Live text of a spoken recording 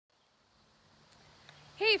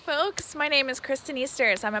Hey folks, my name is Kristen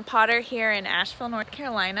Easters. I'm a potter here in Asheville, North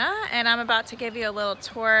Carolina, and I'm about to give you a little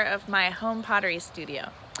tour of my home pottery studio.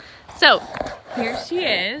 So here she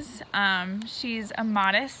is. She's a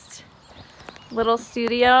modest little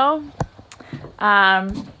studio.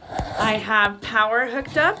 I have power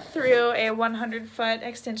hooked up through a 100-foot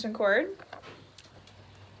extension cord.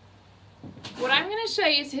 What I'm going to show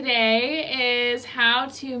you today is how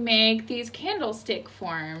to make these candlestick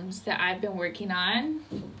forms that I've been working on.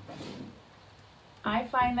 I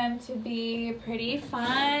find them to be pretty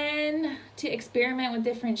fun to experiment with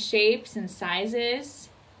different shapes and sizes.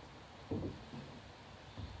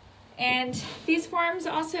 And these forms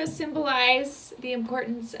also symbolize the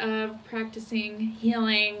importance of practicing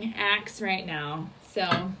healing acts right now.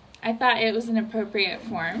 So I thought it was an appropriate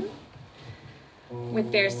form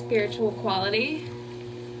with their spiritual quality.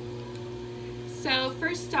 So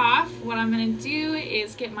first off, what I'm going to do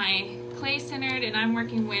is get my clay centered, and I'm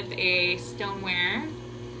working with a stoneware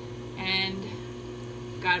and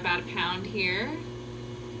got about a pound here.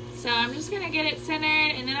 So I'm just going to get it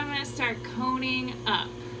centered, and then I'm going to start coning up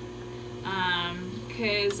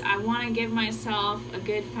because I want to give myself a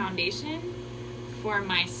good foundation for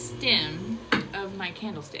my stem of my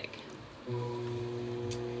candlestick.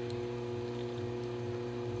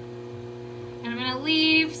 And I'm going to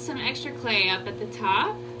leave some extra clay up at the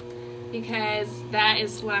top because that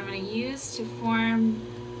is what I'm going to use to form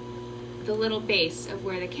the little base of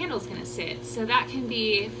where the candle is going to sit. So that can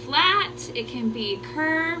be flat, it can be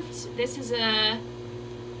curved. This is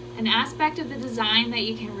an aspect of the design that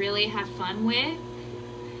you can really have fun with.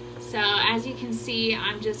 So as you can see,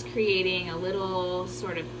 I'm just creating a little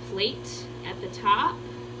sort of plate at the top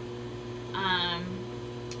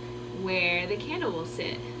where the candle will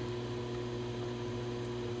sit.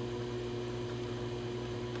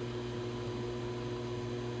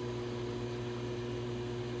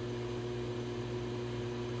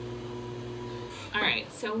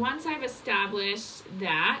 Alright, so once I've established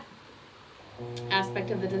that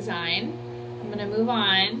aspect of the design, I'm going to move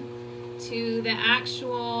on to the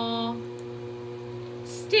actual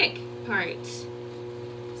stick part.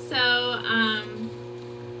 So,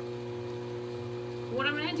 what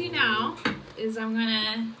I'm going to do now is I'm going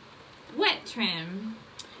to wet trim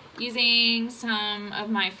using some of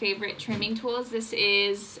my favorite trimming tools. This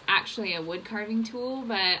is actually a wood carving tool,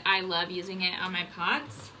 but I love using it on my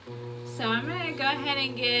pots. So I'm going to go ahead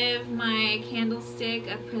and give my candlestick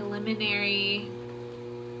a preliminary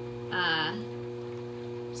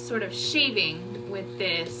sort of shaving with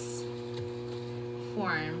this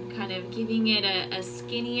form, kind of giving it a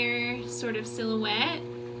skinnier sort of silhouette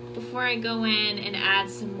before I go in and add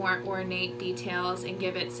some more ornate details and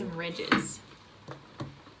give it some ridges.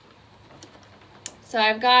 So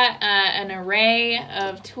I've got an array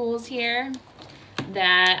of tools here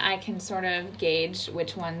that I can sort of gauge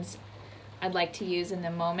which ones I'd like to use in the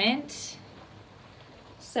moment.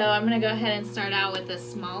 So I'm going to go ahead and start out with a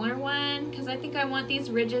smaller one because I think I want these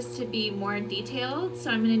ridges to be more detailed. So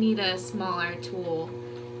I'm going to need a smaller tool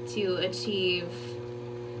to achieve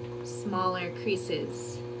smaller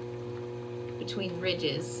creases between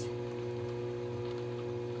ridges.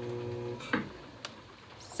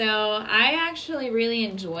 So I actually really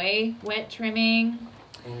enjoy wet trimming,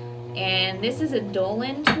 and this is a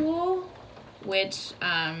Dolan tool, which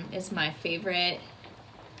is my favorite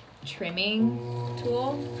trimming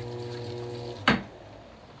tool.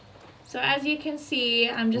 So as you can see,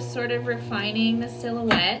 I'm just sort of refining the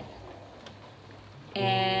silhouette,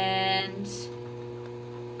 and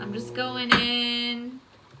I'm just going in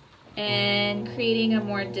and creating a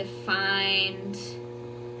more defined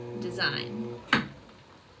design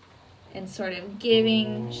and sort of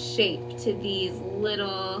giving shape to these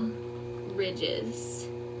little ridges.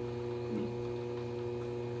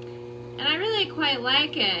 And I really quite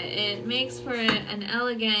like it. It makes for an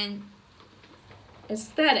elegant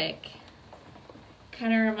aesthetic.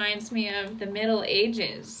 Kind of reminds me of the Middle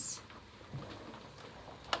Ages.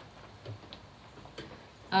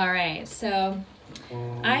 Alright, so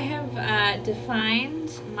I have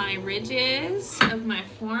defined my ridges of my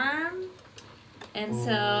form, and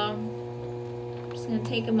so I'm just going to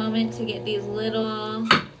take a moment to get these little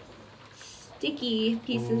sticky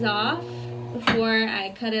pieces off before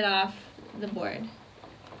I cut it off the board.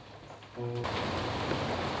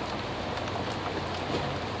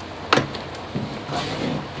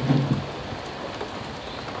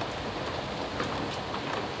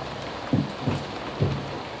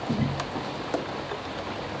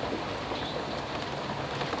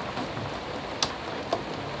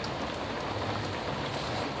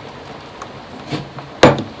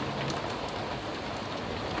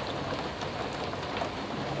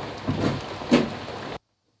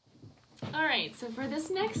 So for this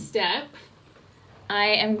next step, I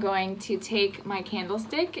am going to take my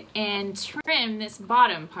candlestick and trim this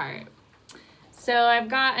bottom part. So I've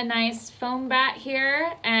got a nice foam bat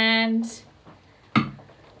here, and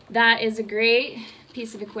that is a great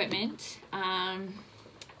piece of equipment. I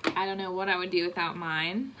don't know what I would do without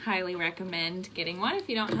mine. Highly recommend getting one if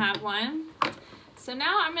you don't have one. So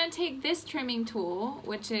now I'm going to take this trimming tool,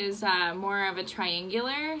 which is more of a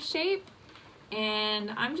triangular shape,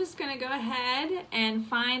 and I'm just going to go ahead and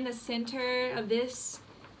find the center of this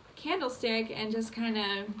candlestick and just kind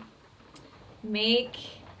of make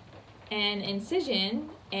an incision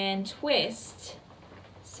and twist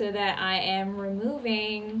so that I am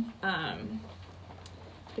removing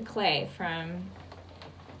the clay from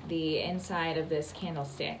the inside of this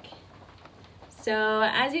candlestick. So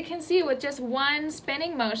as you can see, with just one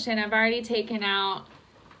spinning motion, I've already taken out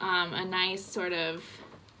a nice sort of,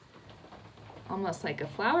 almost like a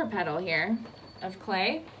flower petal here of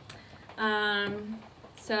clay.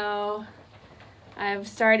 So I've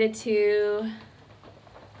started to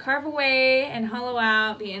carve away and hollow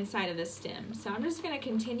out the inside of the stem. So I'm just going to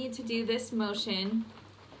continue to do this motion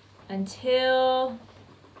until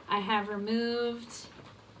I have removed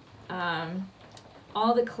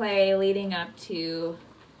all the clay leading up to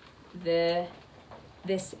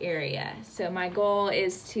this area. So my goal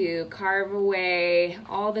is to carve away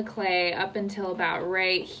all the clay up until about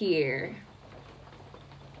right here.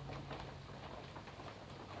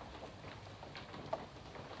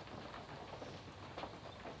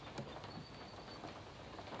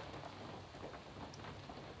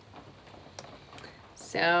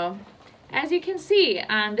 So as you can see,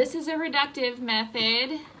 this is a reductive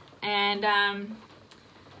method, and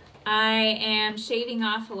I am shaving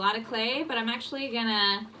off a lot of clay, but I'm actually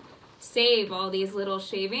gonna save all these little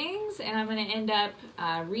shavings, and I'm gonna end up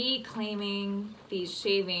reclaiming these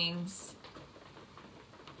shavings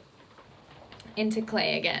into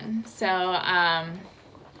clay again. So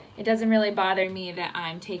it doesn't really bother me that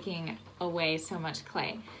I'm taking away so much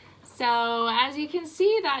clay. So as you can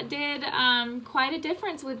see, that did quite a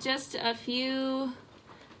difference with just a few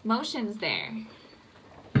motions there.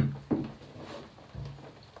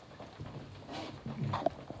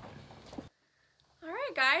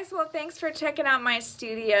 Alright guys, well thanks for checking out my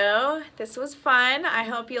studio. This was fun. I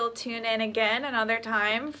hope you'll tune in again another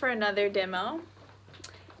time for another demo.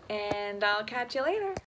 And I'll catch you later.